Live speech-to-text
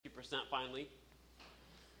finally.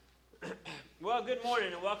 Well, good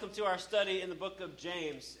morning and welcome to our study in the book of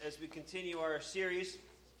James as we continue our series,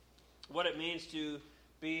 what it means to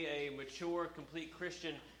be a mature, complete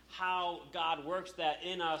Christian, how God works that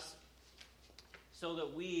in us so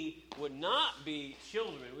that we would not be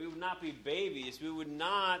children, we would not be babies, we would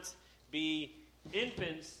not be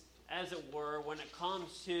infants, as it were, when it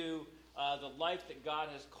comes to the life that God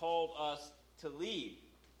has called us to lead.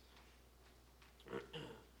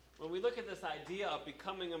 When we look at this idea of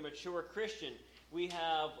becoming a mature Christian, we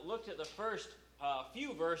have looked at the first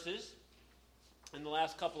few verses in the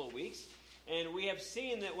last couple of weeks, and we have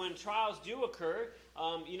seen that when trials do occur,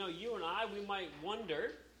 you and I, we might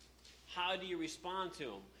wonder, how do you respond to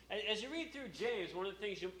them? As you read through James, one of the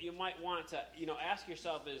things you might want to ask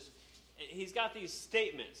yourself is, he's got these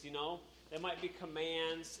statements, there might be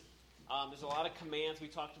commands. There's a lot of commands. We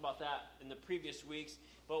talked about that in the previous weeks.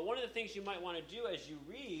 But one of the things you might want to do as you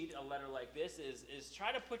read a letter like this is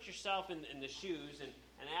try to put yourself in the shoes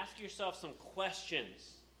and ask yourself some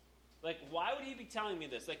questions. Like, why would he be telling me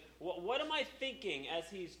this? Like, what am I thinking as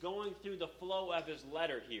he's going through the flow of his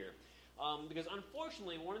letter here? Because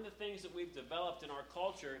unfortunately, one of the things that we've developed in our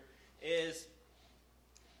culture is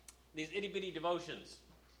these itty-bitty devotions.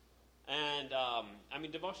 And,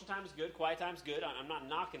 devotion time is good, quiet time is good. I'm not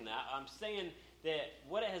knocking that. I'm saying that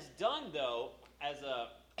what it has done, though, as a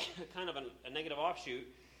kind of a negative offshoot,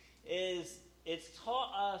 is it's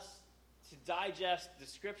taught us to digest the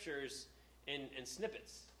scriptures in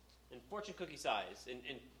snippets, in fortune cookie size,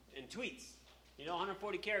 in tweets,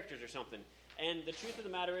 140 characters or something. And the truth of the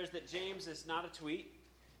matter is that James is not a tweet,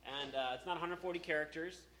 and it's not 140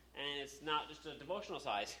 characters, and it's not just a devotional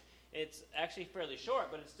size. It's actually fairly short,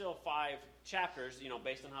 but it's still 5 chapters,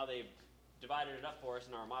 based on how they've divided it up for us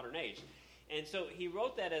in our modern age. And so he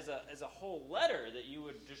wrote that as a whole letter that you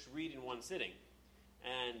would just read in one sitting.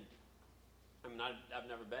 And I've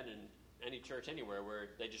never been in any church anywhere where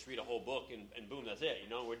they just read a whole book and boom, that's it.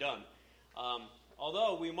 We're done.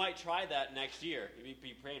 Although we might try that next year. You'd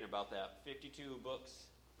be praying about that. 52 books.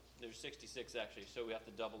 There's 66 actually, so we have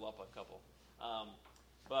to double up a couple.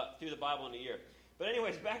 But through the Bible in a year. But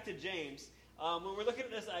anyways, back to James. When we're looking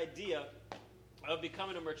at this idea of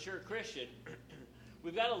becoming a mature Christian,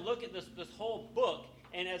 we've got to look at this whole book,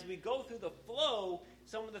 and as we go through the flow,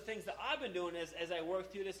 some of the things that I've been doing as I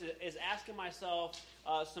work through this is asking myself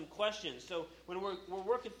some questions. So when we're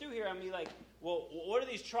working through here, I'm be like, well, what are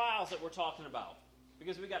these trials that we're talking about?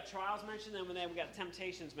 Because we got trials mentioned, and then we got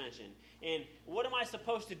temptations mentioned. And what am I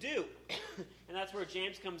supposed to do? And that's where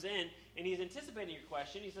James comes in, and he's anticipating your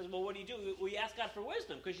question. He says, well, what do? Well, you ask God for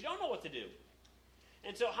wisdom, because you don't know what to do.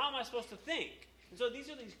 And so how am I supposed to think? And so these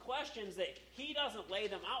are these questions that he doesn't lay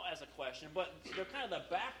them out as a question, but they're kind of the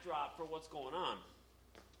backdrop for what's going on.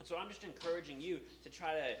 And so I'm just encouraging you to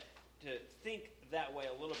try to think that way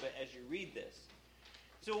a little bit as you read this.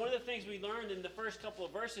 So one of the things we learned in the first couple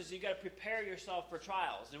of verses, you've got to prepare yourself for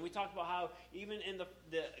trials. And we talked about how even in the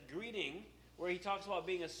greeting, where he talks about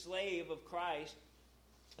being a slave of Christ,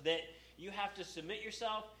 that you have to submit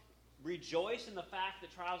yourself, rejoice in the fact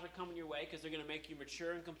that trials are coming your way because they're going to make you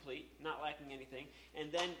mature and complete, not lacking anything,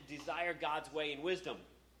 and then desire God's way in wisdom.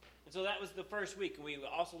 And so that was the first week. And we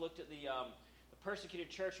also looked at the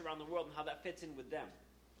persecuted church around the world and how that fits in with them.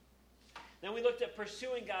 Then we looked at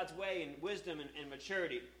pursuing God's way in wisdom and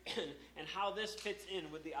maturity and how this fits in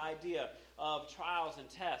with the idea of trials and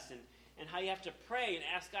tests and how you have to pray and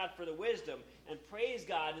ask God for the wisdom and praise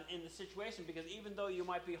God in the situation, because even though you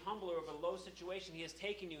might be humbler of a low situation, he has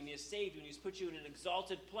taken you and he has saved you and he's put you in an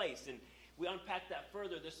exalted place. And we unpacked that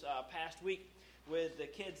further this past week with the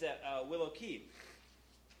kids at Willow Key.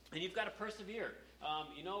 And you've got to persevere.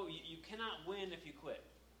 You cannot win if you quit.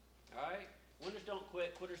 All right? Winners don't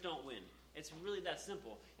quit, quitters don't win. It's really that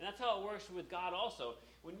simple. And that's how it works with God also.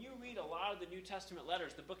 When you read a lot of the New Testament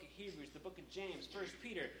letters, the book of Hebrews, the book of James, 1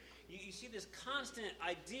 Peter, you see this constant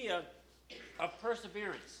idea of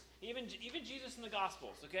perseverance. Even Jesus in the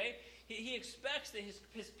Gospels, okay? He expects that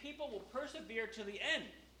his people will persevere to the end.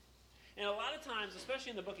 And a lot of times,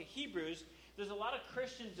 especially in the book of Hebrews, there's a lot of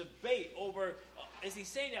Christian debate over, is he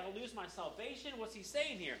saying I'll lose my salvation? What's he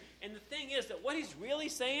saying here? And the thing is that what he's really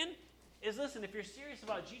saying is, listen, if you're serious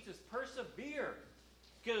about Jesus, persevere.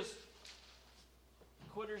 Because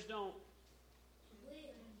quitters don't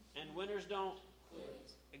win. And winners don't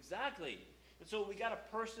quit. Exactly. And so we got to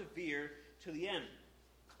persevere to the end.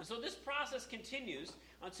 And so this process continues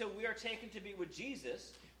until we are taken to be with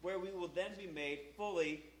Jesus, where we will then be made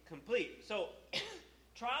fully complete. So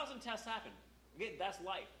trials and tests happen. Again, that's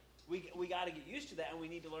life. We got to get used to that, and we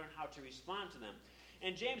need to learn how to respond to them.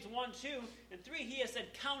 In James 1, 2, and 3, he has said,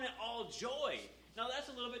 count it all joy. Now that's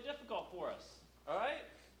a little bit difficult for us, all right?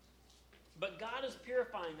 But God is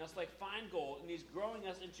purifying us like fine gold, and He's growing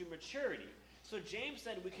us into maturity. So James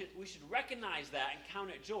said we should recognize that and count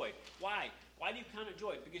it joy. Why? Why do you count it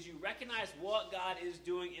joy? Because you recognize what God is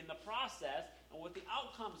doing in the process and what the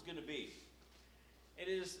outcome is going to be. It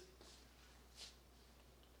is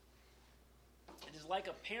like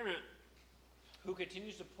a parent who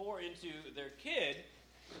continues to pour into their kid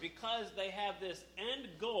because they have this end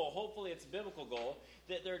goal, hopefully it's a biblical goal,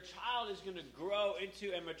 that their child is going to grow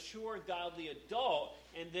into a mature, godly adult,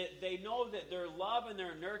 and that they know that their love and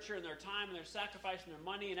their nurture and their time and their sacrifice and their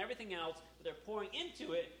money and everything else that they're pouring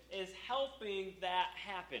into it is helping that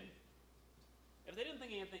happen. If they didn't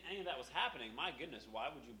think any of that was happening, my goodness, why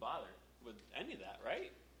would you bother with any of that,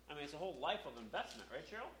 right? I mean, it's a whole life of investment, right,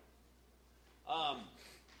 Cheryl?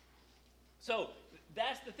 So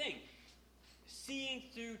that's the thing. Seeing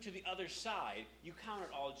through to the other side, you count it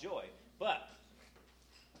all joy. But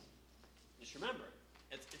just remember,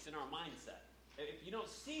 it's in our mindset. If you don't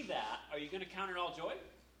see that, are you going to count it all joy?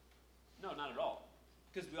 No, not at all.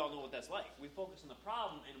 Because we all know what that's like. We focus on the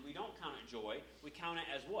problem and we don't count it joy. We count it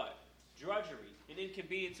as what? Drudgery, an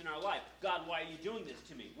inconvenience in our life. God, why are you doing this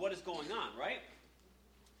to me? What is going on, right?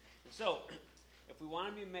 And so, if we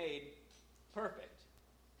want to be made perfect,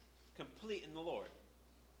 complete in the Lord,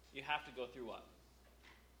 you have to go through what?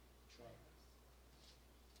 Trials.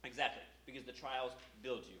 Exactly, because the trials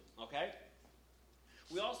build you, okay?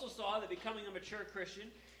 We also saw that becoming a mature Christian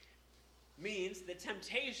means that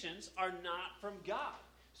temptations are not from God.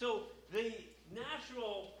 So the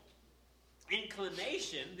natural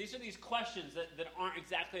inclination, these are these questions that aren't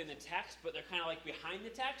exactly in the text, but they're kind of like behind the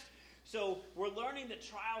text. So we're learning that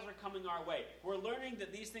trials are coming our way. We're learning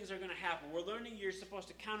that these things are going to happen. We're learning you're supposed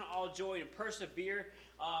to count it all joy and persevere.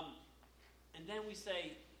 And then we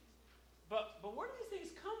say, but where do these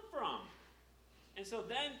things come from? And so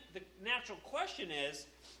then the natural question is,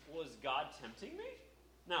 was God tempting me?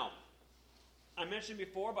 Now, I mentioned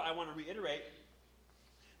before, but I want to reiterate,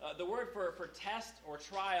 the word for test or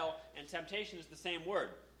trial and temptation is the same word.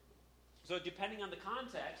 So depending on the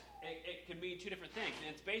context, it can mean two different things.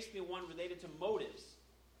 And it's basically one related to motives.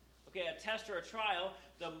 Okay, a test or a trial,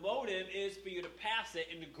 the motive is for you to pass it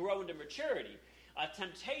and to grow into maturity. A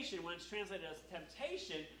temptation, when it's translated as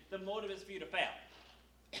temptation, the motive is for you to fail.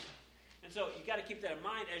 And so you've got to keep that in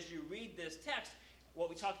mind as you read this text, what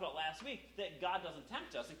we talked about last week, that God doesn't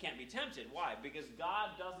tempt us and can't be tempted. Why? Because God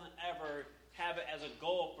doesn't ever have it as a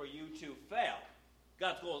goal for you to fail.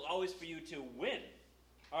 God's goal is always for you to win.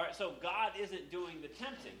 All right, so God isn't doing the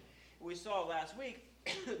tempting. We saw last week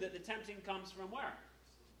that the tempting comes from where?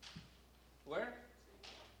 Where?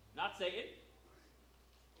 Not Satan.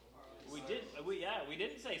 We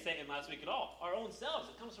didn't say Satan last week at all. Our own selves.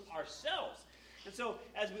 It comes from ourselves. And so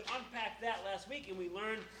as we unpacked that last week and we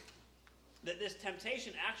learned that this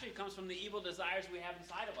temptation actually comes from the evil desires we have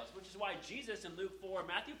inside of us, which is why Jesus in Luke 4,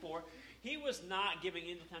 Matthew 4, he was not giving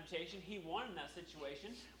in to temptation. He won in that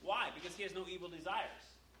situation. Why? Because he has no evil desires.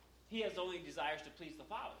 He has only desires to please the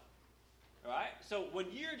Father. All right? So when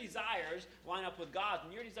your desires line up with God's,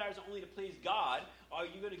 and your desires are only to please God, are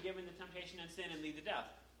you going to give in to temptation and sin and lead to death?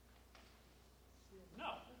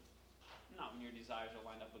 No. Not when your desires are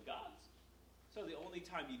lined up with God's. So the only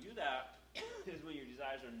time you do that is when your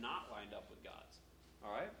desires are not lined up with God's.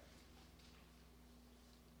 All right?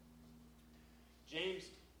 James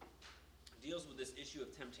deals with this issue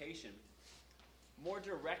of temptation more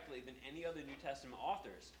directly than any other New Testament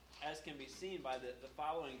authors, as can be seen by the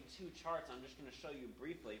following two charts I'm just going to show you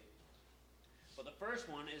briefly. But the first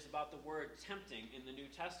one is about the word tempting in the New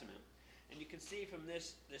Testament. And you can see from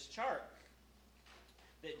this chart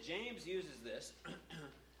that James uses this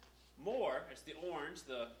more, it's the orange,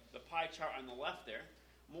 the pie chart on the left there,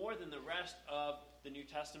 more than the rest of the New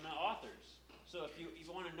Testament authors. So if you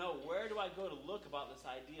want to know where do I go to look about this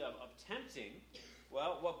idea of tempting,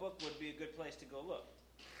 well, what book would be a good place to go look?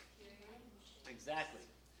 Exactly.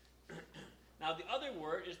 Now the other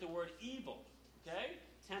word is the word evil, okay?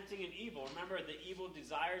 Tempting and evil. Remember the evil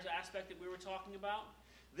desires aspect that we were talking about?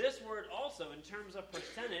 This word also, in terms of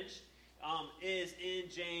percentage, is in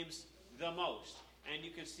James the most. And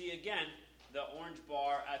you can see again the orange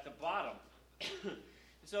bar at the bottom.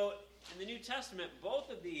 So in the New Testament, both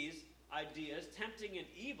of these ideas, tempting and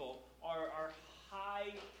evil, are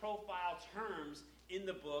high-profile terms in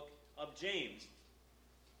the book of James.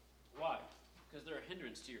 Why? Because they're a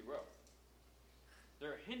hindrance to your growth.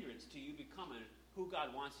 They're a hindrance to you becoming who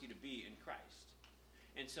God wants you to be in Christ.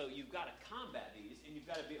 And so you've got to combat these, and you've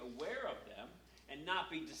got to be aware of them and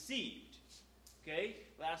not be deceived. Okay?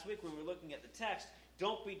 Last week when we were looking at the text,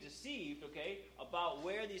 don't be deceived, okay, about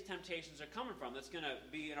where these temptations are coming from. That's going to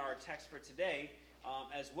be in our text for today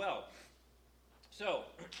as well. So,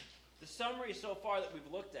 the summary so far that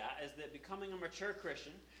we've looked at is that becoming a mature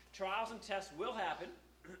Christian, trials and tests will happen,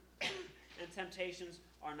 and temptations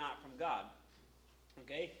are not from God.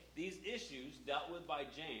 Okay? These issues dealt with by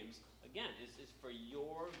James, again, is for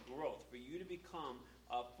your growth, for you to become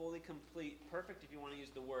fully complete, perfect if you want to use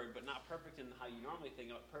the word, but not perfect in how you normally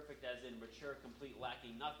think of it, perfect as in mature, complete,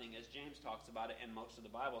 lacking nothing, as James talks about it, and most of the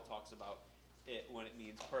Bible talks about it when it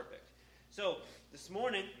means perfect. So, this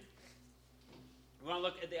morning, we want to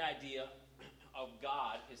look at the idea of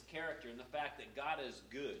God, His character, and the fact that God is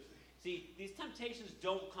good. See, these temptations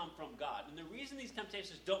don't come from God. And the reason these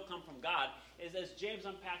temptations don't come from God is, as James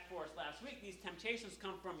unpacked for us last week, these temptations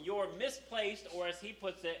come from your misplaced, or as he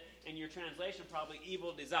puts it in your translation, probably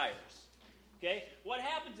evil desires. Okay? What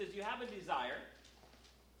happens is you have a desire.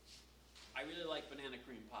 I really like banana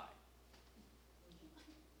cream pie.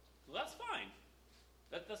 Well, that's fine.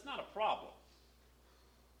 That's not a problem.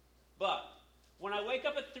 But when I wake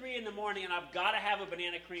up at 3 in the morning and I've got to have a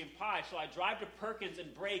banana cream pie, so I drive to Perkins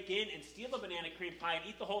and break in and steal the banana cream pie and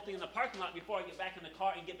eat the whole thing in the parking lot before I get back in the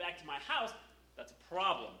car and get back to my house, that's a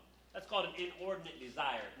problem. That's called an inordinate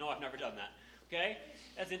desire. No, I've never done that. Okay?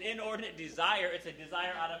 That's an inordinate desire. It's a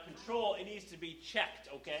desire out of control. It needs to be checked,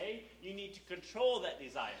 okay? You need to control that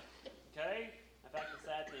desire. Okay? In fact, the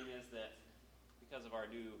sad thing is that because of our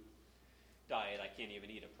new diet, I can't even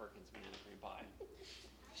eat a Perkins banana cream pie.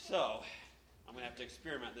 So I'm going to have to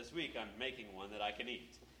experiment this week on making one that I can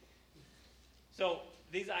eat. So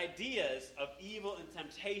these ideas of evil and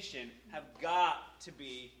temptation have got to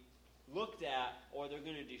be looked at, or they're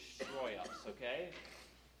going to destroy us, okay?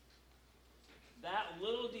 That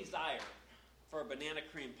little desire for a banana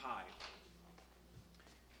cream pie.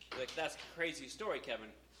 Like, that's a crazy story, Kevin.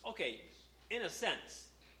 Okay, in a sense,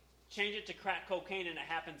 change it to crack cocaine and it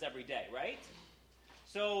happens every day, right?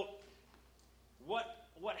 So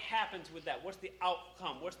what happens with that? What's the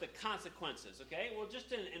outcome? What's the consequences, okay? Well,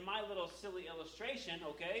 just in my little silly illustration,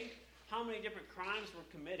 okay, how many different crimes were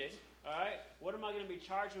committed, all right? What am I going to be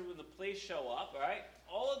charged with when the police show up, all right?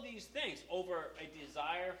 All of these things over a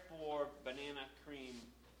desire for banana cream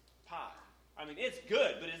pie. I mean, it's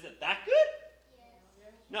good, but is it that good?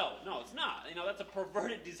 Yes. No, it's not. You know, that's a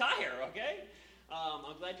perverted desire, okay?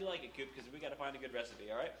 I'm glad you like it, Coop, because we got to find a good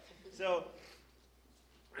recipe, all right? So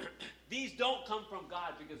these don't come from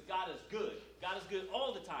God because God is good. God is good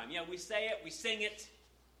all the time. Yeah, we say it, we sing it,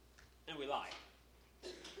 and we lie.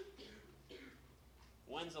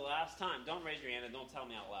 When's the last time? Don't raise your hand and don't tell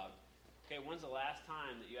me out loud. Okay, when's the last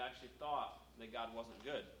time that you actually thought that God wasn't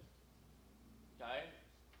good? Okay?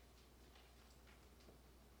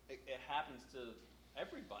 It happens to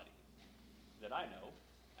everybody that I know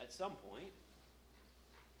at some point.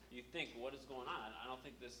 You think, what is going on? I don't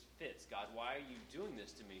think this fits. God, why are you doing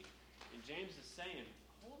this to me? And James is saying,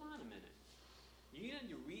 hold on a minute. You need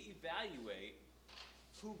to reevaluate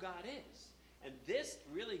who God is. And this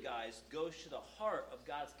really, guys, goes to the heart of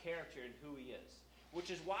God's character and who He is.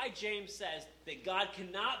 Which is why James says that God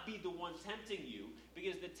cannot be the one tempting you,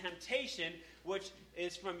 because the temptation, which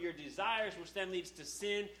is from your desires, which then leads to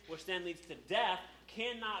sin, which then leads to death,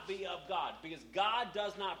 cannot be of God. Because God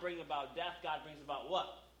does not bring about death. God brings about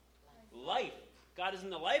what? Life. God is in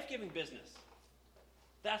the life-giving business.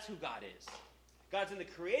 That's who God is. God's in the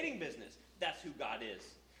creating business. That's who God is.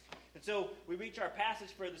 And so we reach our passage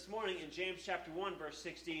for this morning in James chapter 1, verse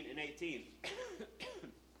 16 and 18.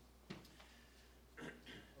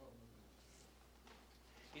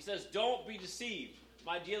 He says, "Don't be deceived,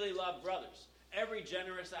 my dearly loved brothers. Every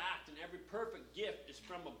generous act and every perfect gift is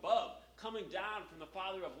from above, coming down from the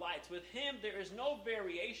Father of lights. With Him there is no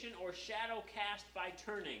variation or shadow cast by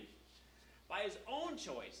turning. By His own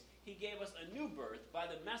choice, He gave us a new birth by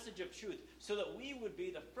the message of truth, so that we would be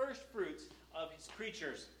the first fruits of His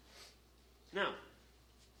creatures." Now,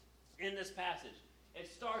 in this passage,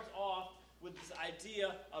 it starts off with this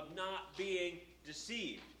idea of not being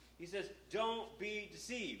deceived. He says, don't be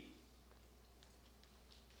deceived.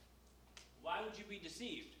 Why would you be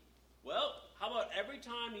deceived? Well, how about every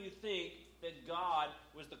time you think that God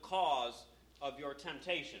was the cause of your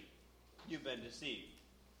temptation, you've been deceived?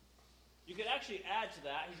 You could actually add to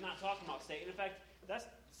that. He's not talking about Satan. In fact,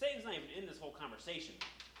 Satan's not even in this whole conversation.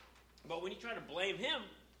 But when you try to blame him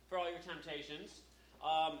for all your temptations,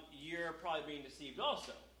 you're probably being deceived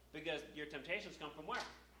also. Because your temptations come from where?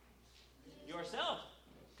 Yourself.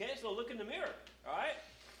 Okay, so look in the mirror. All right?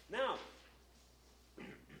 Now,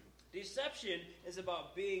 deception is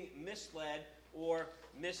about being misled or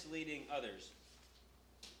misleading others.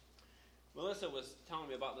 Melissa was telling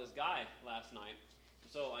me about this guy last night.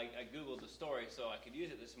 So I Googled the story so I could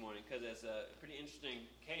use it this morning because it's a pretty interesting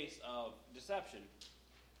case of deception.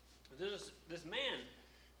 There's this man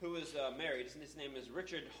who was married. His name is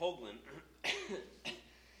Richard Hoagland.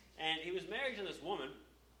 And he was married to this woman.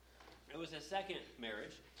 It was his second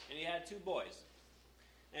marriage, and he had 2 boys.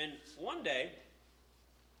 And one day,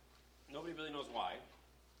 nobody really knows why,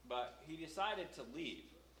 but he decided to leave.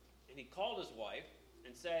 And he called his wife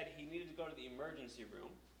and said he needed to go to the emergency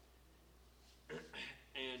room.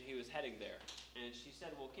 And he was heading there. And she said,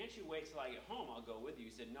 well, can't you wait till I get home? I'll go with you.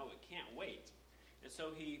 He said, no, it can't wait. And so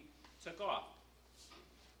he took off.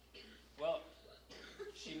 Well,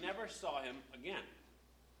 she never saw him again.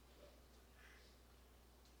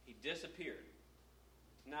 He disappeared.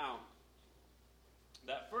 Now,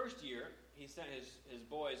 that first year, he sent his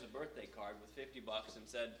boys a birthday card with $50 and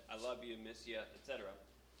said, I love you, miss you, etc.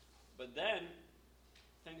 But then,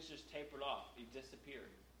 things just tapered off. He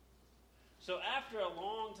disappeared. So after a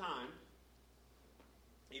long time,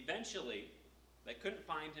 eventually, they couldn't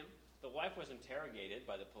find him. The wife was interrogated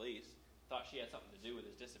by the police, thought she had something to do with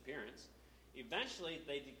his disappearance. Eventually,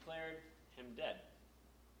 they declared him dead.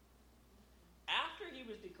 After he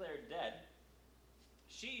was declared dead,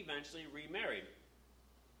 she eventually remarried.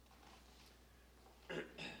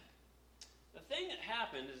 The thing that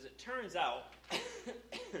happened is it turns out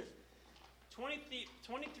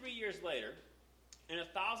 23 years later, and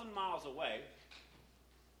 1,000 miles away,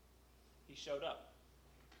 he showed up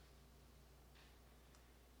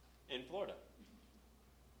in Florida.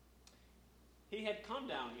 He had come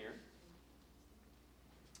down here,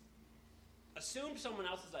 assumed someone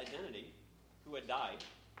else's identity who had died,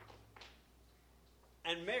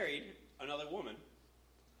 and married another woman,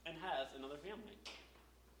 and has another family.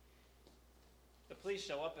 The police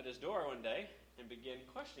show up at his door one day and begin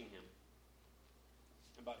questioning him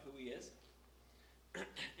about who he is.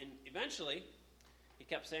 And eventually, he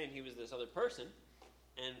kept saying he was this other person,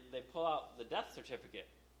 and they pull out the death certificate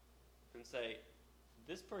and say,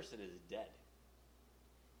 this person is dead.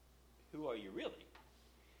 Who are you really?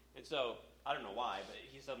 And so, I don't know why, but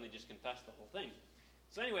he suddenly just confessed the whole thing.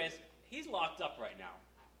 So anyways, he's locked up right now.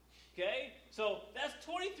 Okay? So that's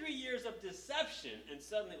 23 years of deception, and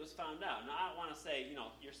suddenly it was found out. Now, I don't want to say,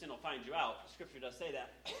 your sin will find you out. Scripture does say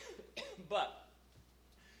that. But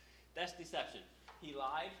that's deception. He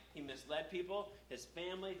lied. He misled people. His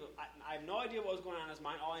family. I have no idea what was going on in his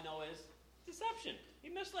mind. All I know is deception. He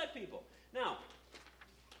misled people. Now,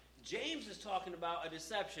 James is talking about a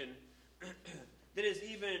deception that is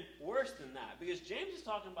even worse than that. Because James is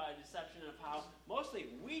talking about a deception of how mostly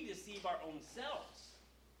we deceive our own selves.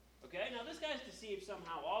 Okay? Now, this guy's deceived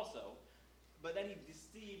somehow also, but then he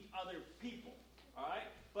deceived other people. All right?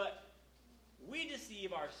 But we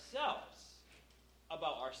deceive ourselves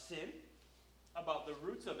about our sin, about the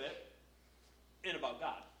roots of it, and about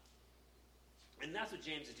God. And that's what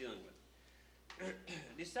James is dealing with.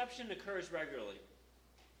 Deception occurs regularly.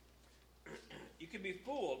 You can be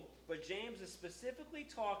fooled, but James is specifically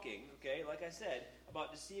talking, okay, like I said,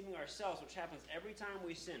 about deceiving ourselves, which happens every time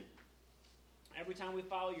we sin. Every time we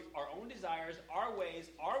follow our own desires, our ways,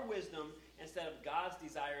 our wisdom, instead of God's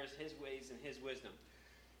desires, his ways, and his wisdom.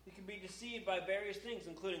 You can be deceived by various things,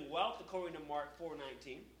 including wealth, according to Mark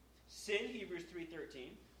 4:19, sin, Hebrews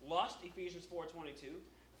 3:13, lust, Ephesians 4:22,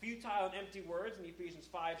 futile and empty words in Ephesians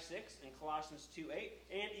 5:6 and Colossians 2:8,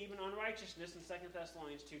 and even unrighteousness in 2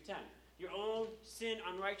 Thessalonians 2:10. Your own sin,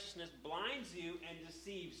 unrighteousness blinds you and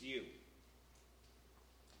deceives you.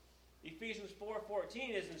 Ephesians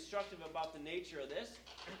 4:14 is instructive about the nature of this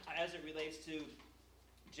as it relates to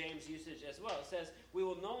James' usage as well. It says, we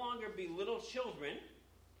will no longer be little children.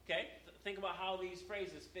 Okay? Think about how these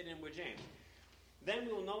phrases fit in with James. Then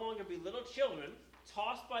we will no longer be little children,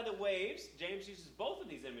 tossed by the waves. James uses both of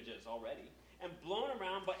these images already. And blown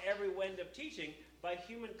around by every wind of teaching, by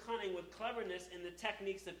human cunning with cleverness in the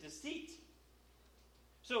techniques of deceit.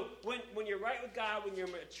 So when you're right with God, when you're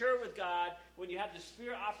mature with God, when you have the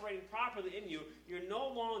Spirit operating properly in you, you're no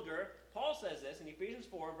longer, Paul says this in Ephesians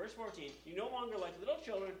 4, verse 14, you're no longer like little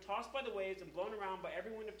children, tossed by the waves and blown around by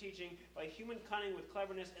every wind of teaching, by human cunning with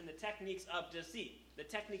cleverness and the techniques of deceit. The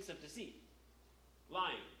techniques of deceit.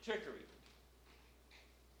 Lying, trickery.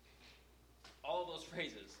 All of those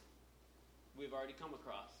phrases we've already come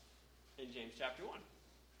across in James chapter 1.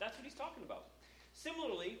 That's what he's talking about.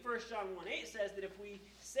 Similarly, 1 John 1:8 says that if we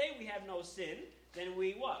say we have no sin, then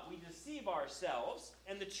we what? We deceive ourselves,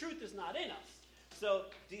 and the truth is not in us. So,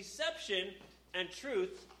 deception and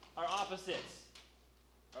truth are opposites.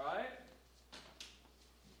 Alright?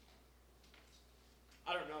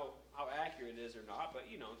 I don't know how accurate it is or not, but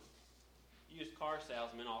used car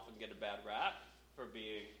salesmen often get a bad rap for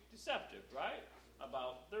being deceptive, right?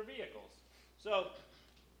 about their vehicles. So,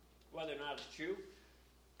 whether or not it's true,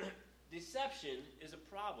 deception is a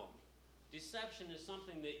problem. Deception is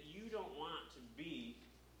something that you don't want to be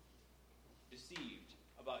deceived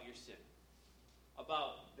about your sin,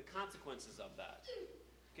 about the consequences of that.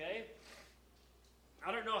 Okay?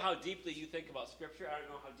 I don't know how deeply you think about Scripture. I don't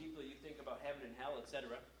know how deeply you think about heaven and hell,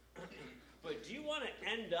 etc. But do you want to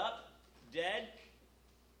end up dead,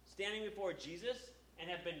 standing before Jesus, and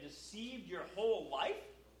have been deceived your whole life?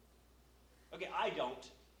 Okay, I don't.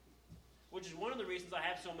 Which is one of the reasons I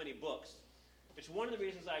have so many books. It's one of the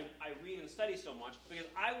reasons I read and study so much, because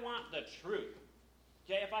I want the truth.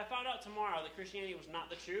 Okay, if I found out tomorrow that Christianity was not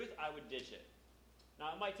the truth, I would ditch it. Now,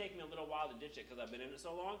 it might take me a little while to ditch it because I've been in it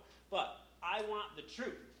so long, but I want the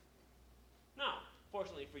truth. Now,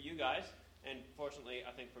 fortunately for you guys, and fortunately,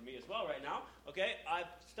 I think for me as well right now, okay, I've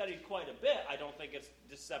studied quite a bit. I don't think it's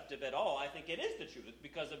deceptive at all. I think it is the truth. It's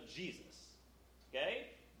because of Jesus. Okay?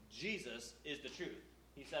 Jesus is the truth.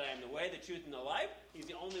 He said, I am the way, the truth, and the life. He's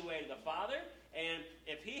the only way to the Father. And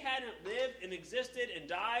if he hadn't lived and existed and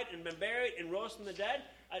died and been buried and rose from the dead,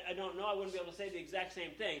 I don't know, I wouldn't be able to say the exact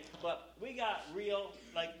same thing. But we got real,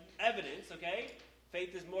 evidence, okay?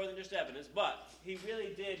 Faith is more than just evidence. But he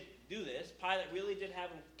really did do this. Pilate really did have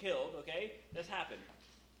him killed, okay? This happened.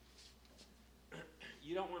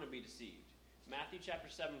 You don't want to be deceived. Matthew chapter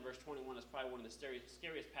 7, verse 21 is probably one of the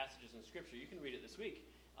scariest passages in Scripture. You can read it this week.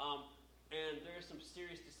 And there is some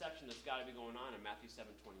serious deception that's got to be going on in Matthew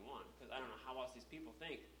 7:21. Because I don't know how else these people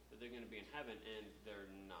think that they're going to be in heaven, and they're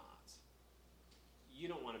not. You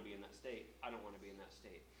don't want to be in that state. I don't want to be in that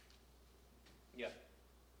state. Yeah.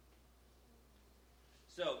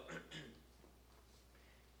 So,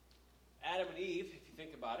 Adam and Eve, if you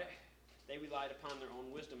think about it, they relied upon their own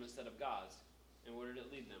wisdom instead of God's. And where did it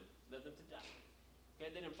lead them? It led them to death. Okay?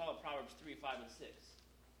 They didn't follow Proverbs 3, 5, and 6.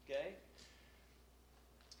 Okay?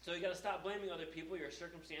 So you got to stop blaming other people, your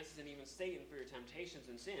circumstances, and even Satan for your temptations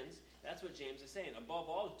and sins. That's what James is saying. Above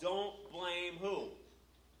all, don't blame who?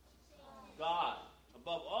 God.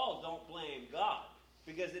 Above all, don't blame God,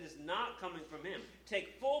 because it is not coming from him.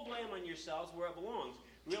 Take full blame on yourselves where it belongs.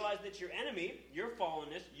 Realize that your enemy, your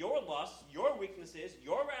fallenness, your lusts, your weaknesses,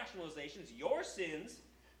 your rationalizations, your sins,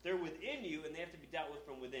 they're within you, and they have to be dealt with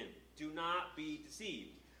from within. Do not be deceived.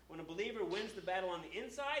 When a believer wins the battle on the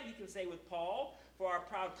inside, he can say with Paul, for our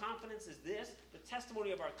proud confidence is this, the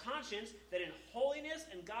testimony of our conscience, that in holiness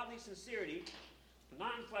and godly sincerity,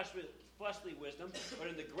 not in fleshly wisdom, but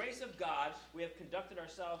in the grace of God, we have conducted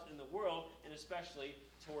ourselves in the world, and especially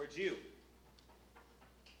towards you.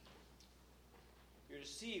 You're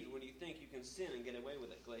deceived when you think you can sin and get away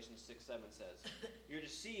with it, Galatians 6:7 says. You're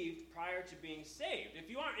deceived prior to being saved. If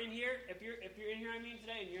you aren't in here, if you're in here,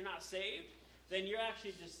 today, and you're not saved, then you're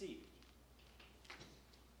actually deceived.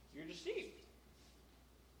 You're deceived.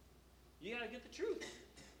 You got to get the truth.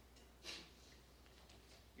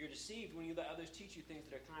 You're deceived when you let others teach you things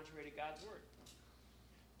that are contrary to God's word.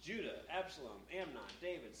 Judah, Absalom, Amnon,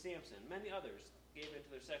 David, Samson, many others gave in to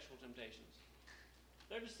their sexual temptations.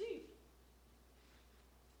 They're deceived.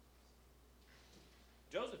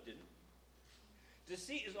 Joseph didn't.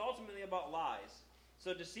 Deceit is ultimately about lies.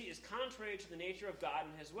 So deceit is contrary to the nature of God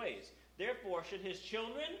and his ways. Therefore, should his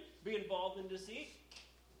children be involved in deceit?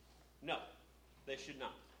 No, they should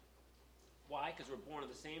not. Why? Because we're born of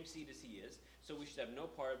the same seed as he is, so we should have no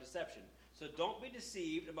part of deception. So don't be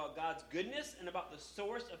deceived about God's goodness and about the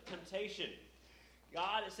source of temptation.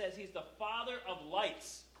 God, it says he's the Father of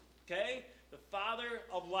lights. Okay? The Father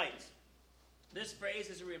of lights. This phrase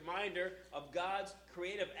is a reminder of God's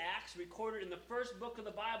creative acts recorded in the first book of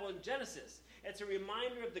the Bible in Genesis. It's a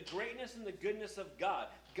reminder of the greatness and the goodness of God.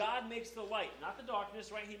 God makes the light, not the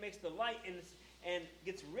darkness, right? He makes the light and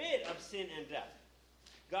gets rid of sin and death.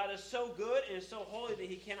 God is so good and so holy that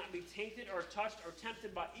he cannot be tainted or touched or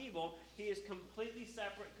tempted by evil. He is completely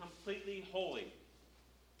separate, completely holy.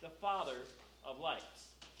 The Father of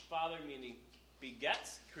lights. Father meaning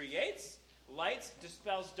begets, creates. Lights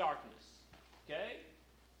dispels darkness. Okay?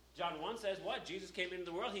 John 1 says what? Jesus came into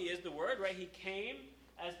the world. He is the Word, right? He came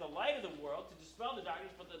as the light of the world to dispel the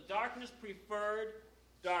darkness, but the darkness preferred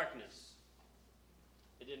darkness.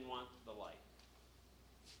 It didn't want the light.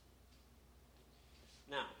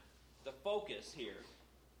 Now, the focus here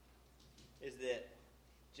is that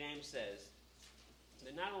James says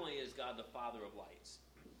that not only is God the Father of lights,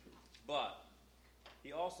 but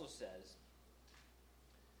he also says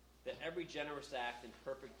that every generous act and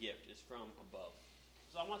perfect gift is from above.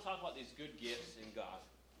 So I want to talk about these good gifts in God.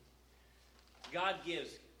 God gives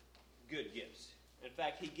good gifts. In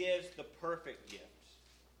fact, he gives the perfect gifts.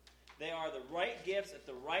 They are the right gifts at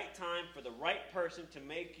the right time for the right person to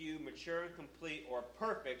make you mature and complete or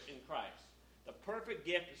perfect in Christ. The perfect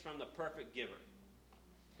gift is from the perfect giver,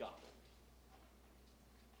 God.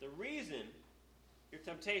 The reason your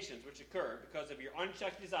temptations, which occur because of your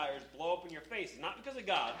unchecked desires, blow up in your face is not because of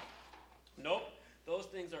God. Nope. Those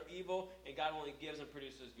things are evil, and God only gives and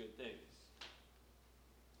produces good things.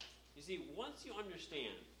 You see, once you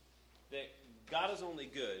understand that God is only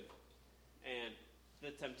good, and the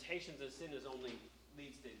temptations of sin is only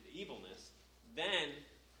leads to evilness, then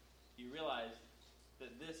you realize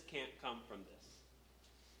that this can't come from this.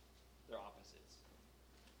 They're opposites.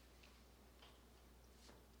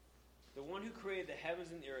 The one who created the heavens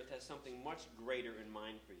and the earth has something much greater in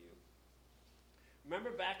mind for you. Remember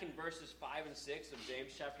back in verses 5 and 6 of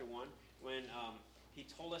James chapter 1 when he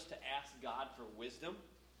told us to ask God for wisdom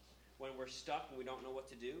when we're stuck and we don't know what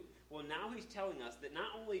to do? Well, now he's telling us that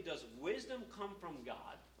not only does wisdom come from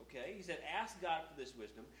God, okay? He said, ask God for this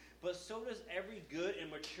wisdom, but so does every good and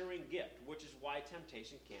maturing gift, which is why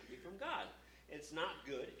temptation can't be from God. It's not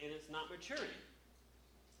good and it's not maturing.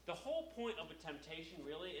 The whole point of a temptation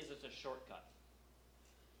really is it's a shortcut.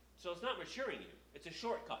 So it's not maturing you. It's a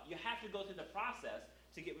shortcut. You have to go through the process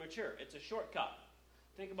to get mature. It's a shortcut.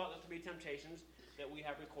 Think about the 3 temptations that we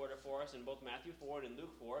have recorded for us in both Matthew 4 and in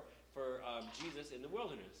Luke 4 for Jesus in the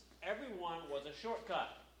wilderness. Everyone was a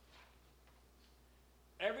shortcut.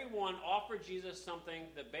 Everyone offered Jesus something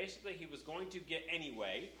that basically he was going to get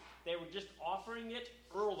anyway. They were just offering it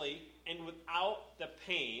early and without the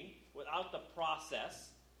pain, without the process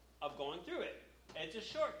of going through it. It's a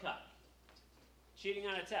shortcut. Cheating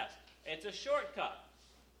on a test. It's a shortcut.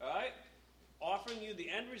 All right? Offering you the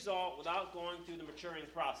end result without going through the maturing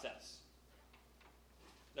process.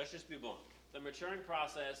 Let's just be blunt. The maturing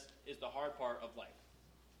process is the hard part of life.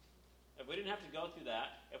 If we didn't have to go through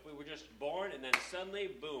that, if we were just born and then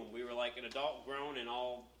suddenly, boom, we were like an adult grown and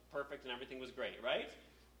all perfect and everything was great, right?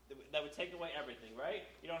 That would take away everything, right?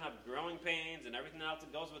 You don't have growing pains and everything else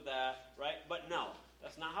that goes with that, right? But no,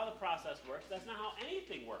 that's not how the process works. That's not how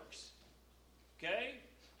anything works. Okay?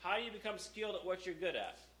 How do you become skilled at what you're good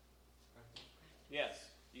at? Yes,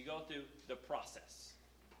 you go through the process.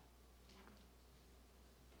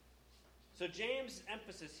 So James'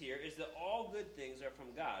 emphasis here is that all good things are from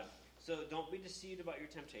God. So don't be deceived about your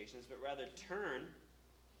temptations, but rather turn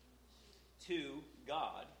to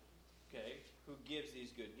God, okay, who gives these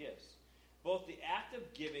good gifts. Both the act of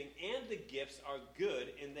giving and the gifts are good,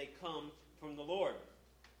 and they come from the Lord.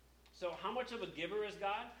 So how much of a giver is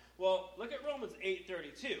God? Well, look at Romans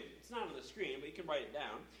 8:32. It's not on the screen, but you can write it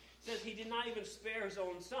down. It says, he did not even spare his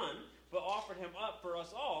own son, but offered him up for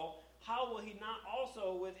us all. How will he not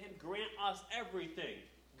also with him grant us everything?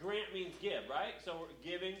 Grant means give, right? So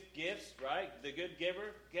we're giving gifts, right? The good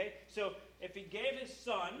giver, okay? So if he gave his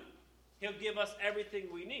son, he'll give us everything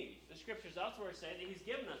we need. The scriptures elsewhere say that he's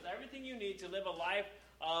given us everything you need to live a life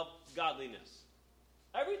of godliness.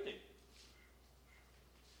 Everything.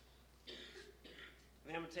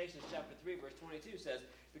 Lamentations chapter 3, verse 22 says,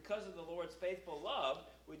 because of the Lord's faithful love,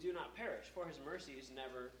 we do not perish, for his mercies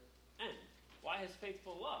never end. Why his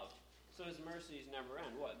faithful love? So his mercies never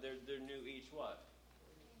end. What? They're new each what?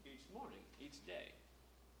 Each morning, each day.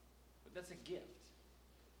 But that's a gift.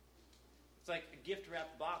 It's like a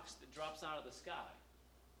gift-wrapped box that drops out of the sky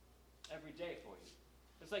every day for you.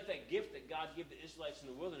 It's like that gift that God gave the Israelites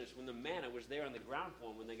in the wilderness when the manna was there on the ground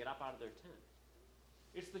for them when they get up out of their tent.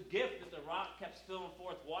 It's the gift that the rock kept spilling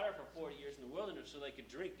forth water for 40 years in the wilderness so they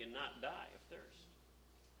could drink and not die of thirst.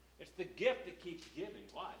 It's the gift that keeps giving.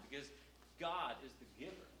 Why? Because God is the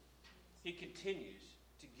giver. He continues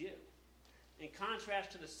to give. In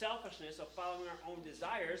contrast to the selfishness of following our own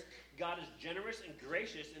desires, God is generous and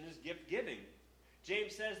gracious in his gift giving.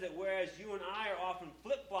 James says that whereas you and I are often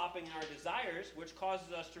flip-flopping our desires, which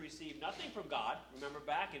causes us to receive nothing from God, remember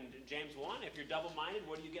back in James 1, if you're double-minded,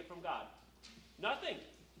 what do you get from God? Nothing.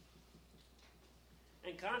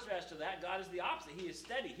 In contrast to that, God is the opposite. He is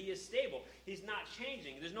steady. He is stable. He's not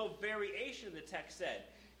changing. There's no variation, the text said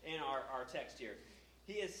in our text here.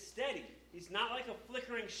 He is steady. He's not like a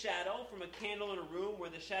flickering shadow from a candle in a room where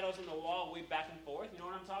the shadows on the wall wave back and forth. You know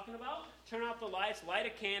what I'm talking about? Turn off the lights, light a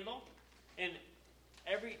candle, and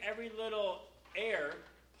every little air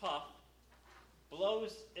puff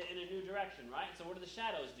blows in a new direction, right? So what do the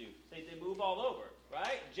shadows do? They move all over,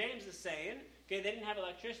 right? James is saying, okay, they didn't have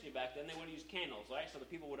electricity back then. They would have used candles, right? So the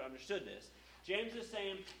people would have understood this. James is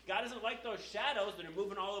saying, God isn't like those shadows that are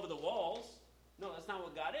moving all over the walls. No, that's not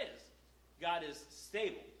what God is. God is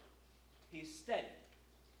stable. He's steady.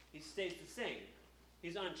 He stays the same.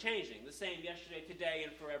 He's unchanging, the same yesterday, today,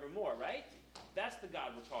 and forevermore, right? That's the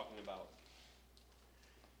God we're talking about.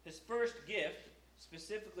 His first gift,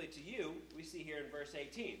 specifically to you, we see here in verse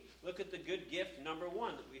 18. Look at the good gift number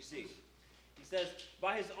 1 that we see. He says,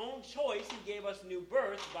 by his own choice, he gave us new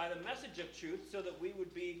birth by the message of truth so that we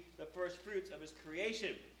would be the first fruits of his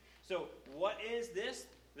creation. So what is this?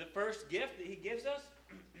 The first gift that he gives us?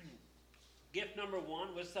 Gift number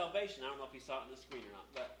 1 was salvation. I don't know if you saw it on the screen or not,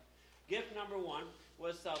 but gift number 1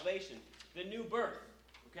 was salvation. The new birth,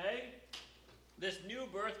 okay? This new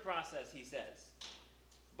birth process, he says,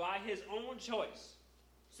 by his own choice.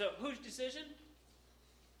 So whose decision?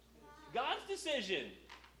 God's decision.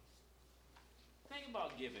 Think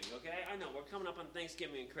about giving, okay? I know, we're coming up on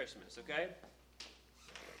Thanksgiving and Christmas, okay?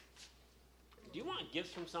 Do you want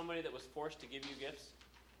gifts from somebody that was forced to give you gifts?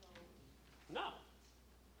 No.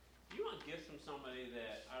 You want gifts from somebody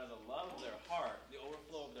that, out of the love of their heart, the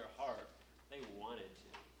overflow of their heart, they wanted to.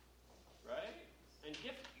 Right? And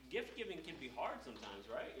gift giving can be hard sometimes,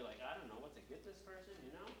 right? You're like, I don't know what to get this person,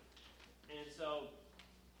 you know? And so,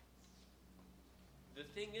 the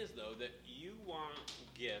thing is, though, that you want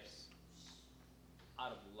gifts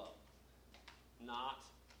out of love, not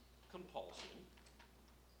compulsion.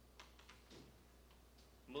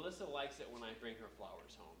 Melissa likes it when I bring her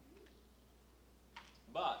flowers home.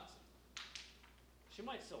 But she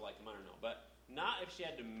might still like them, I don't know. But not if she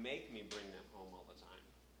had to make me bring them home all the time.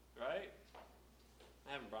 Right?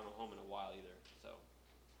 I haven't brought them home in a while either, so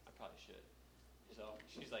I probably should. So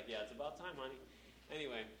she's like, yeah, it's about time, honey.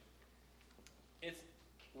 Anyway, it's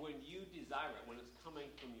when you desire it, when it's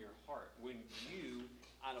coming from your heart, when you,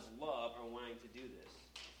 out of love, are wanting to do this.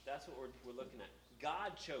 That's what we're looking at.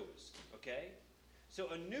 God chose, okay?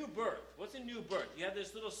 So a new birth. What's a new birth? You have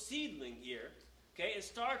this little seedling here. Okay, it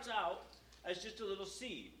starts out as just a little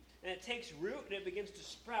seed. And it takes root and it begins to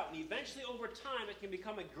sprout. And eventually over time it can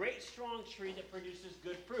become a great strong tree that produces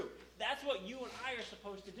good fruit. That's what you and I are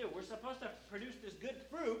supposed to do. We're supposed to produce this good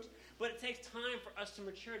fruit, but it takes time for us to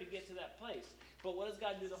mature to get to that place. But what does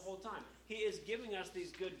God do the whole time? He is giving us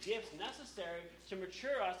these good gifts necessary to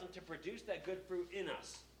mature us and to produce that good fruit in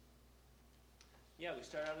us. Yeah, we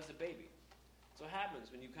start out as a baby. So what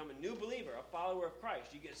happens when you become a new believer, a follower of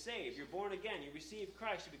Christ? You get saved, you're born again, you receive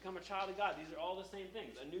Christ, you become a child of God. These are all the same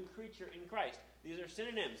things. A new creature in Christ. These are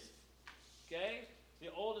synonyms. Okay? The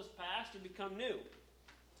old is past, you become new.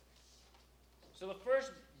 So the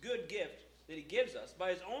first good gift that he gives us, by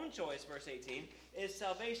his own choice, verse 18, is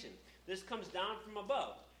salvation. This comes down from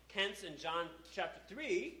above. Hence, in John chapter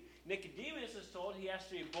 3, Nicodemus is told he has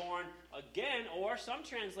to be born again, or some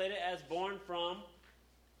translate it as born from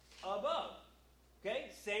above.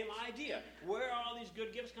 Okay, same idea. Where are all these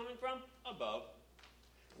good gifts coming from? Above.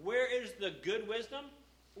 Where is the good wisdom?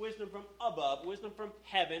 Wisdom from above, wisdom from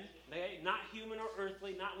heaven. Okay, not human or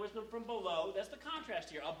earthly, not wisdom from below. That's the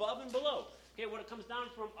contrast here, above and below. Okay, what it comes down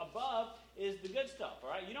from above is the good stuff,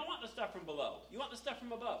 all right? You don't want the stuff from below. You want the stuff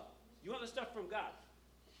from above. You want the stuff from God.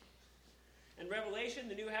 In Revelation,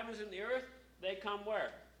 the new heavens and the earth, they come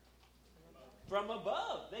where? From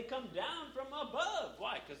above. They come down from above.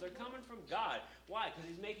 Why? Because they're coming from God. Why? Because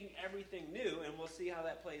he's making everything new, and we'll see how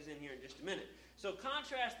that plays in here in just a minute. So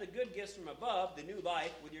contrast the good gifts from above, the new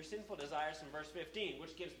life, with your sinful desires from verse 15,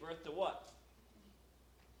 which gives birth to what?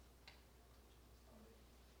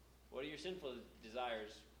 What are your sinful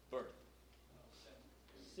desires' birth?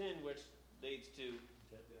 Sin, which leads to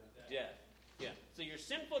death. Yeah. So your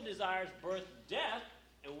sinful desires birth death,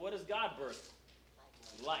 and what does God birth?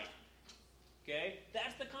 Life. Okay?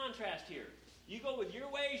 That's the contrast here. You go with your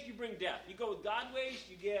ways, you bring death. You go with God's ways,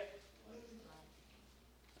 you get...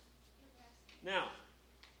 Now,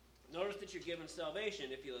 notice that you're given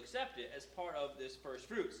salvation, if you'll accept it, as part of this first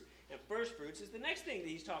fruits. And first fruits is the next thing that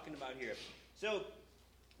he's talking about here. So,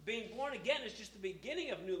 being born again is just the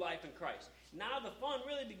beginning of new life in Christ. Now the fun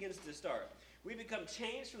really begins to start. We become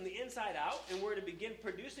changed from the inside out, and we're to begin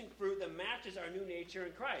producing fruit that matches our new nature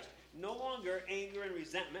in Christ. No longer anger and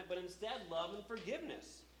resentment, but instead love and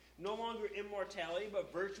forgiveness. No longer immortality,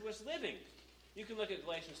 but virtuous living. You can look at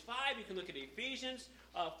Galatians 5, you can look at Ephesians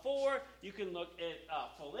 4, you can look at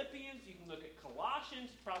Philippians, you can look at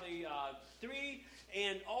Colossians, probably 3,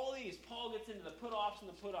 and all these, Paul gets into the put-offs and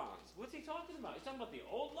the put-ons. What's he talking about? He's talking about the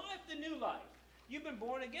old life, the new life. You've been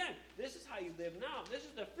born again. This is how you live now. This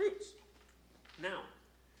is the fruits. Now,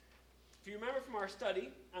 if you remember from our study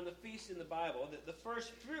on the feasts in the Bible, that the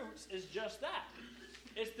first fruits is just that.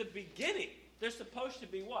 It's the beginning. They're supposed to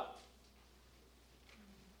be what?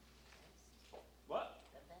 What?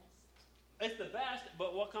 The best. It's the best,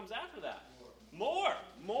 but what comes after that? More.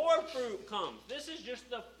 More fruit comes. This is just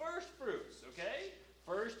the first fruits, okay?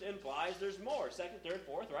 First implies there's more. Second, third,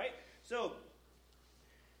 fourth, right? So,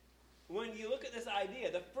 when you look at this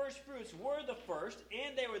idea, the first fruits were the first,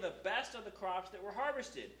 and they were the best of the crops that were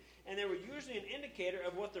harvested. And they were usually an indicator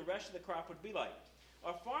of what the rest of the crop would be like.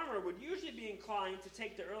 A farmer would usually be inclined to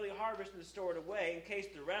take the early harvest and store it away in case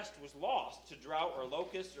the rest was lost to drought or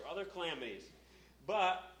locusts or other calamities.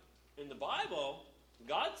 But in the Bible,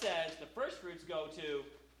 God says the first fruits go to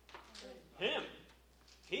Him.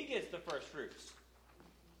 He gets the first fruits.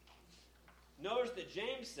 Notice that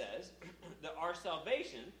James says that our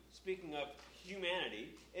salvation, speaking of humanity,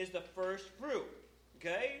 is the first fruit.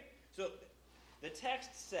 Okay? So the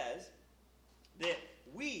text says that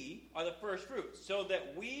we are the first fruits, so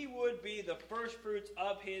that we would be the first fruits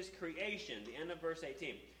of His creation. The end of verse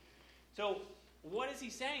 18. So what is he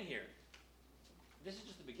saying here? This is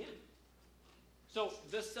just the beginning. So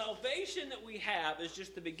the salvation that we have is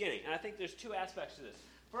just the beginning. And I think there's two aspects to this.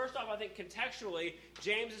 First off, I think contextually,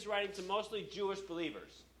 James is writing to mostly Jewish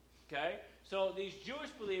believers. Okay? So these Jewish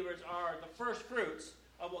believers are the first fruits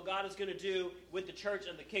of what God is going to do with the church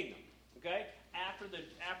and the kingdom. Okay? After the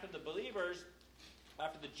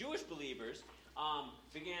Jewish believers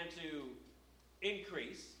began to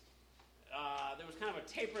increase, there was kind of a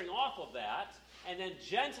tapering off of that, and then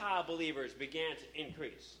Gentile believers began to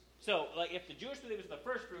increase. So, like, if the Jewish believers are the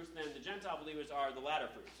first fruits, then the Gentile believers are the latter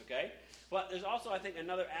fruits, okay? But there's also, I think,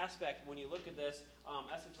 another aspect when you look at this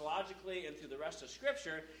eschatologically and through the rest of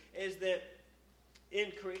Scripture, is that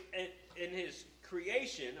in His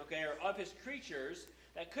creation, okay, or of His creatures,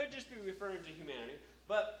 that could just be referring to humanity,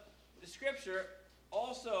 but the Scripture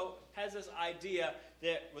also has this idea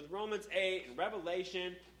that with Romans 8 and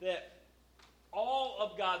Revelation, that all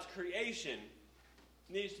of God's creation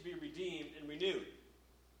needs to be redeemed and renewed.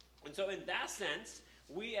 And so in that sense,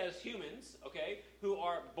 we as humans, okay, who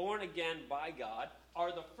are born again by God,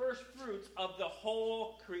 are the first fruits of the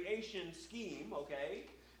whole creation scheme, okay,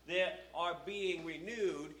 that are being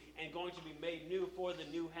renewed and going to be made new for the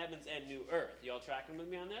new heavens and new earth. You all tracking with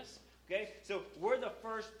me on this? Okay? So we're the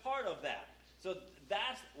first part of that. So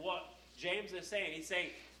that's what James is saying. He's saying,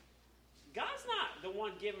 God's not the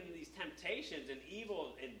one giving these temptations and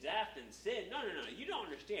evil and death and sin. No. You don't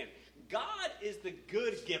understand. God is the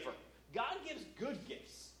good giver. God gives good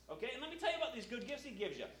gifts. Okay? And let me tell you about these good gifts He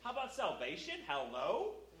gives you. How about salvation?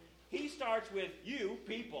 Hello? He starts with you,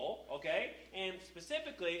 people, okay? And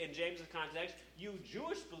specifically, in James's context, you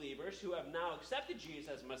Jewish believers who have now accepted Jesus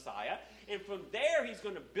as Messiah. And from there, He's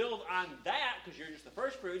going to build on that, because you're just the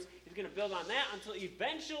first fruits. He's going to build on that until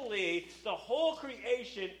eventually the whole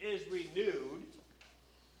creation is renewed.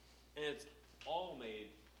 And it's all made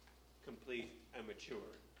complete and mature.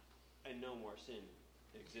 And no more sin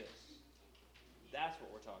exists. That's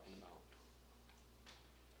what we're talking about.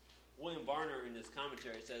 William Varner, in his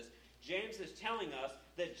commentary, says, James is telling us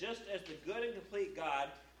that just as the good and complete God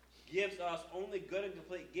gives us only good and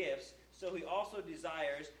complete gifts, so He also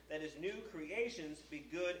desires that His new creations be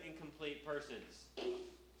good and complete persons.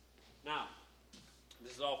 Now,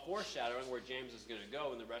 this is all foreshadowing where James is going to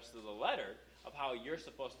go in the rest of the letter of how you're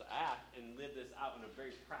supposed to act and live this out in a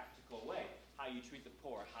very practical way. How you treat the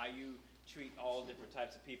poor, how you treat all different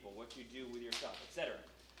types of people, what you do with yourself, etc.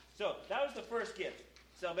 So, that was the first gift.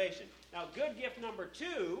 Salvation. Now, good gift number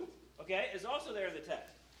 2, okay, is also there in the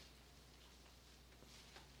text.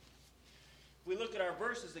 If we look at our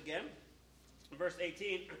verses again, in verse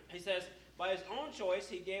 18, he says, by His own choice,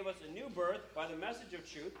 He gave us a new birth by the message of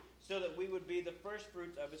truth, so that we would be the first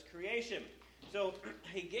fruits of His creation. So,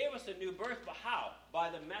 He gave us a new birth, but how?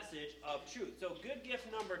 By the message of truth. So, good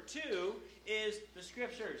gift number 2 is the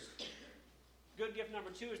Scriptures. Good gift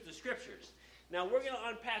number 2 is the Scriptures. Now, we're going to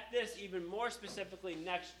unpack this even more specifically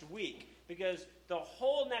next week, because the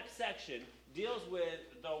whole next section deals with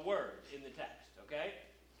the Word in the text, okay?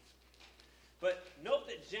 But note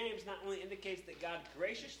that James not only indicates that God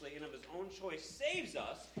graciously and of His own choice saves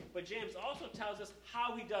us, but James also tells us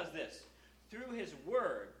how He does this. Through His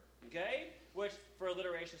Word, okay? Which, for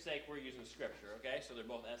alliteration's sake, we're using Scripture, okay? So they're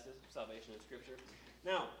both S's, salvation and Scripture.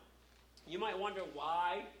 Now, you might wonder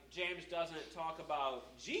why James doesn't talk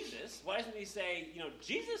about Jesus. Why doesn't he say,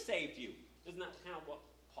 Jesus saved you? Isn't that kind of what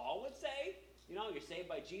Paul would say? You're saved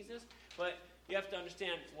by Jesus. But you have to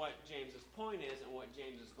understand what James's point is and what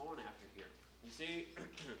James is going after here. You see,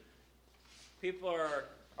 people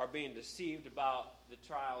are being deceived about the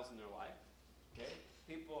trials in their life. Okay?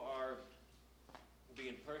 People are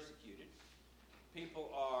being persecuted.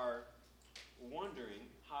 People are wondering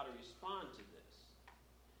how to respond to this.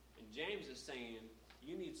 And James is saying,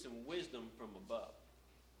 you need some wisdom from above.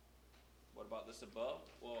 What about this above?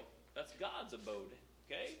 Well, that's God's abode,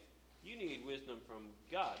 okay? You need wisdom from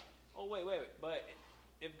God. Oh, wait. But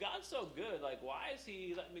if God's so good, like, why is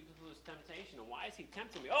he letting me go through this temptation? And why is he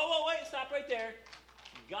tempting me? Oh, wait, stop right there.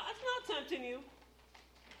 God's not tempting you.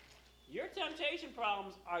 Your temptation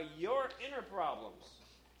problems are your inner problems.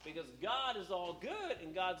 Because God is all good,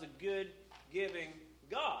 and God's a good, giving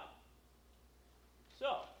God.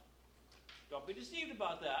 So, don't be deceived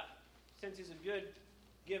about that. Since he's a good,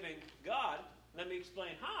 giving God, let me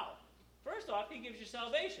explain how. First off, he gives you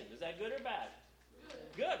salvation. Is that good or bad?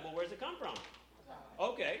 Good. Well, where's it come from?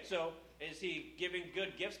 Okay, so is he giving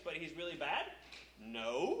good gifts, but he's really bad?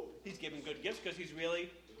 No. He's giving good gifts because he's really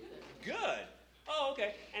good. Oh,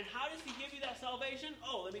 okay. And how does he give you that salvation?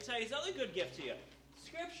 Oh, let me tell you his other good gift to you.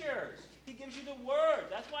 Scriptures. He gives you the Word.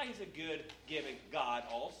 That's why he's a good, giving God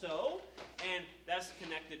also. And that's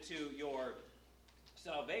connected to your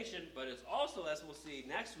salvation, but it's also, as we'll see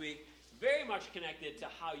next week, very much connected to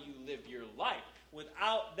how you live your life.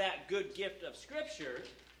 Without that good gift of Scripture,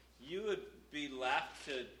 you would be left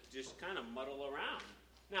to just kind of muddle around.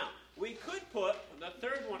 Now, we could put the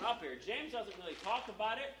third one up here. James doesn't really talk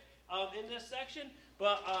about it in this section,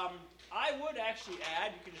 but I would actually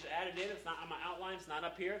add, you can just add it in, it's not on my outline, it's not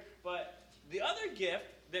up here, but the other gift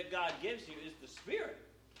that God gives you is the Spirit.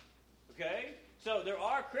 Okay? So there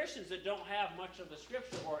are Christians that don't have much of the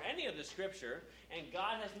Scripture or any of the Scripture, and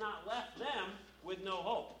God has not left them with no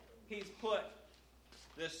hope. He's put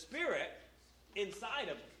the Spirit inside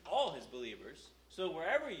of all his believers, so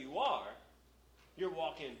wherever you are, you're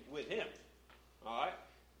walking with him. All right?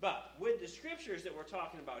 But with the Scriptures that we're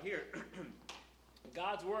talking about here,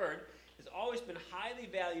 God's Word has always been highly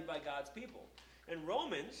valued by God's people. In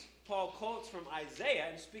Romans, Paul quotes from Isaiah,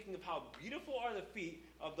 and speaking of how beautiful are the feet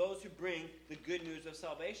of those who bring the good news of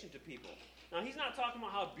salvation to people. Now, he's not talking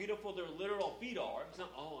about how beautiful their literal feet are. He's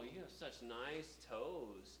not, oh, you have such nice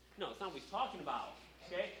toes. No, it's not what he's talking about.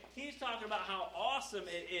 Okay? He's talking about how awesome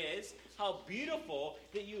it is, how beautiful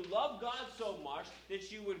that you love God so much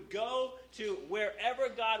that you would go to wherever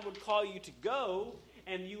God would call you to go,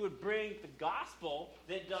 and you would bring the gospel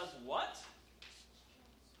that does what?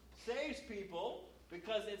 Saves people,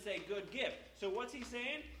 because it's a good gift. So what's he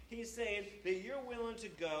saying? He's saying that you're willing to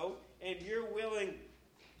go and you're willing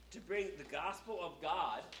to bring the gospel of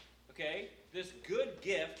God, okay, this good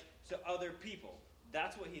gift to other people.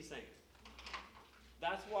 That's what he's saying.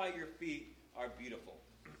 That's why your feet are beautiful.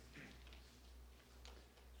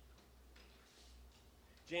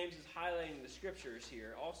 James is highlighting the Scriptures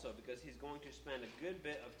here also because he's going to spend a good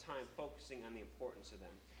bit of time focusing on the importance of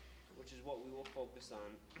them, which is what we will focus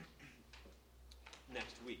on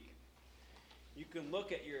next week. You can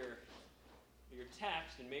look at your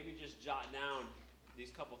text and maybe just jot down these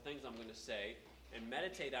couple things I'm going to say and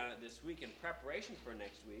meditate on it this week in preparation for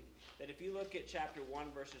next week. That if you look at chapter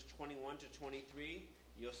 1, verses 21 to 23,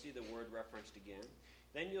 you'll see the word referenced again.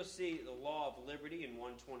 Then you'll see the law of liberty in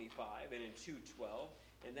 125 and in 2:12,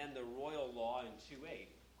 and then the royal law in 2:8.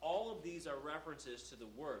 All of these are references to the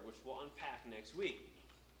word, which we'll unpack next week.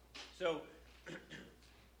 So,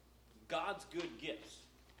 God's good gifts,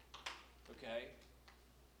 okay,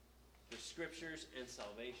 the Scriptures and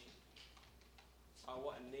salvation, are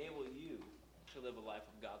what enable you to live a life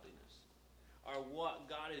of godliness, are what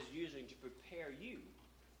God is using to prepare you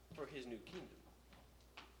for his new kingdom.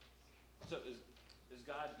 So is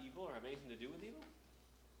God evil or have anything to do with evil?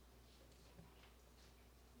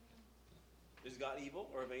 Is God evil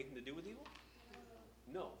or have anything to do with evil?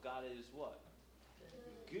 No, God is what?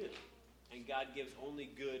 Good. And God gives only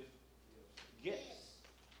good gifts.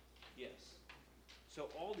 Yes. So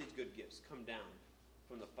all these good gifts come down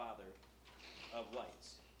from the Father of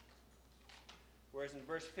lights. Whereas in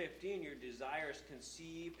verse 15, your desires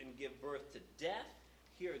conceive and give birth to death.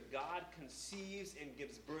 Here, God conceives and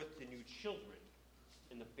gives birth to new children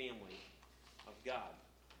in the family of God.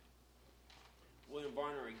 William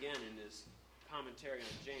Varner, again, in his commentary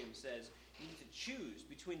on James, says, you need to choose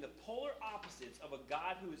between the polar opposites of a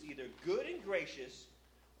God who is either good and gracious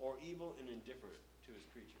or evil and indifferent to his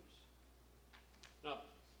creatures. Now,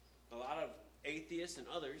 a lot of atheists and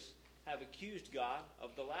others have accused God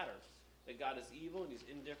of the latter, that God is evil and he's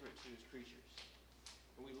indifferent to his creatures.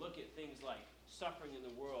 And we look at things like suffering in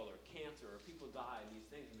the world or cancer or people die and these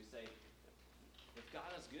things, and we say, if God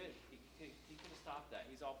is good, he could have stopped that.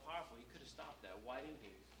 He's all-powerful. He could have stopped that. Why didn't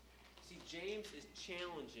he? See, James is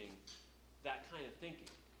challenging that kind of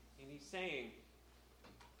thinking. And he's saying,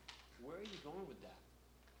 where are you going with that?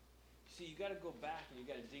 See, you got to go back and you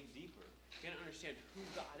got to dig deeper. You got to understand who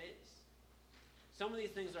God is. Some of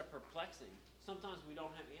these things are perplexing. Sometimes we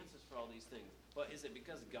don't have answers for all these things. But is it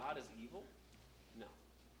because God is evil? No.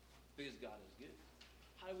 Because God is good.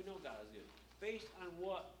 How do we know God is good? Based on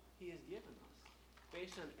what he has given us.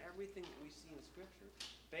 based on everything that we see in Scripture,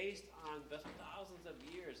 based on the thousands of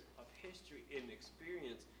years of history and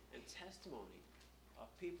experience and testimony of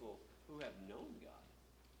people who have known God.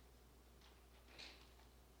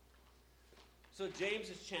 So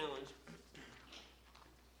James's challenge,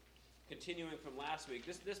 continuing from last week,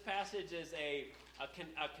 this passage is a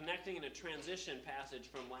connecting and a transition passage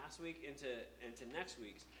from last week into next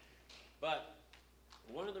week's. But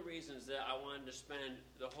one of the reasons that I wanted to spend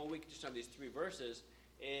the whole week just on these 3 verses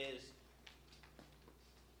is,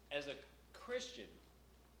 as a Christian,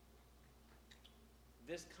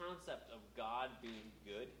 this concept of God being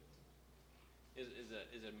good is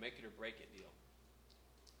a make it or break it deal.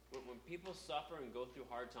 When people suffer and go through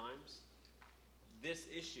hard times, this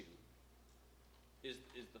issue is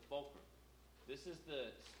the fulcrum. This is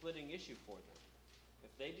the splitting issue for them.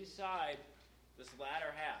 If they decide this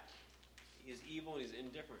latter half, he's evil and he's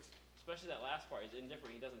indifferent, especially that last part, he's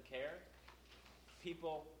indifferent, he doesn't care,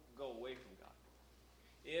 people go away from God.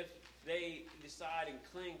 If they decide and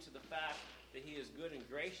cling to the fact that he is good and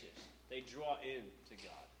gracious, they draw in to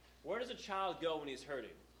God. Where does a child go when he's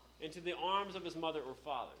hurting? Into the arms of his mother or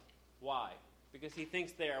father. Why? Because he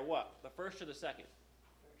thinks they are what? The first or the second?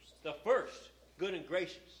 The first, good and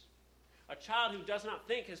gracious. A child who does not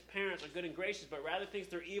think his parents are good and gracious, but rather thinks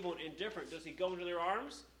they're evil and indifferent, does he go into their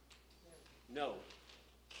arms? No.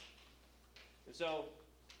 And so,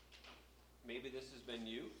 maybe this has been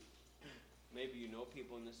you. Maybe you know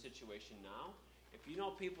people in this situation now. If you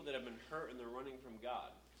know people that have been hurt and they're running from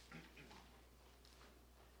God,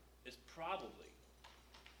 it's probably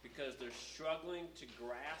because they're struggling to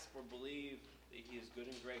grasp or believe that he is good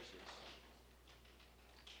and gracious.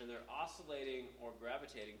 And they're oscillating or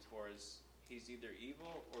gravitating towards he's either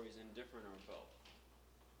evil or he's indifferent or both.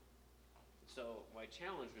 So my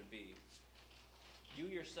challenge would be, you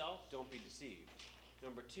yourself, don't be deceived.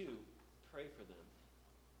 Number 2, pray for them.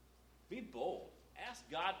 Be bold. Ask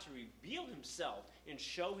God to reveal himself and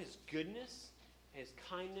show his goodness, his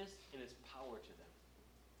kindness, and his power to them.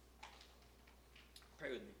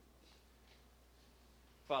 Pray with me.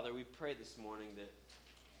 Father, we pray this morning that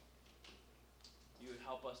you would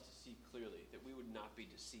help us to see clearly, that we would not be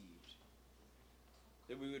deceived,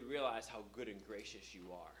 that we would realize how good and gracious you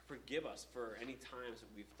are. Forgive us for any times that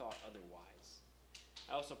we've thought otherwise.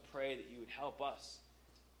 I also pray that you would help us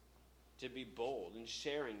to be bold in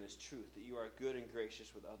sharing this truth, that you are good and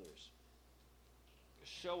gracious with others.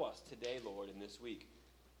 Show us today, Lord, in this week,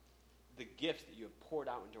 the gifts that you have poured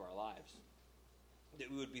out into our lives,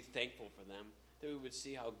 that we would be thankful for them, that we would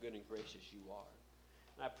see how good and gracious you are.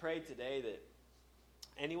 And I pray today that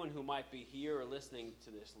anyone who might be here or listening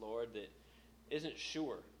to this, Lord, that isn't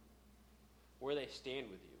sure where they stand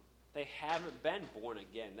with you, they haven't been born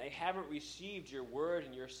again, they haven't received your word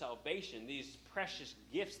and your salvation, these precious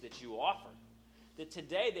gifts that you offer, that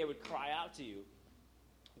today they would cry out to you.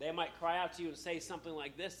 They might cry out to you and say something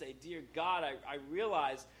like this, say, "Dear God, I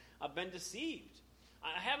realize I've been deceived.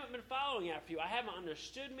 I haven't been following after you. I haven't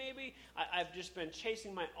understood maybe. I've just been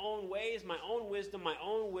chasing my own ways, my own wisdom, my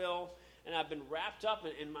own will, and I've been wrapped up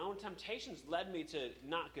in my own temptations led me to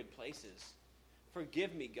not good places.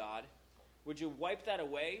 Forgive me, God. Would you wipe that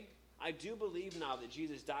away? I do believe now that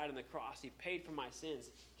Jesus died on the cross. He paid for my sins.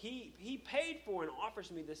 He paid for and offers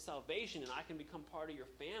me this salvation, and I can become part of your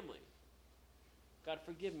family. God,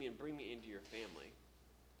 forgive me and bring me into your family.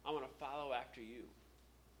 I want to follow after you.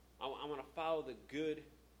 I want to follow the good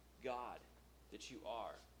God that you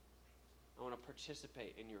are. I want to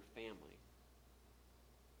participate in your family."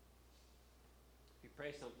 If you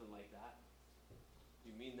pray something like that,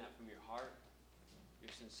 you mean that from your heart,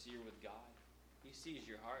 you're sincere with God, he sees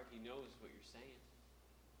your heart, he knows what you're saying.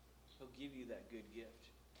 He'll give you that good gift.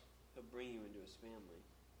 He'll bring you into his family.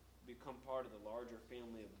 Become part of the larger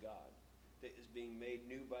family of God that is being made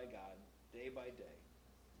new by God day by day.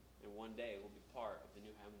 And one day we'll be part of the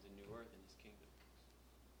new heavens and new earth in his kingdom.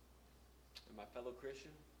 And my fellow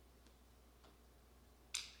Christian,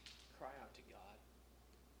 cry out to God.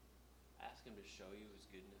 Ask him to show you his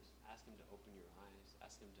goodness. Ask him to open your eyes.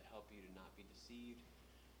 Ask him to help you to not be deceived.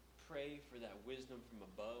 Pray for that wisdom from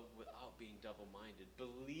above without being double-minded,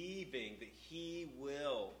 believing that he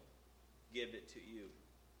will give it to you.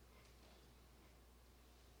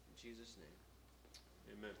 In Jesus' name,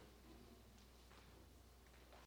 amen.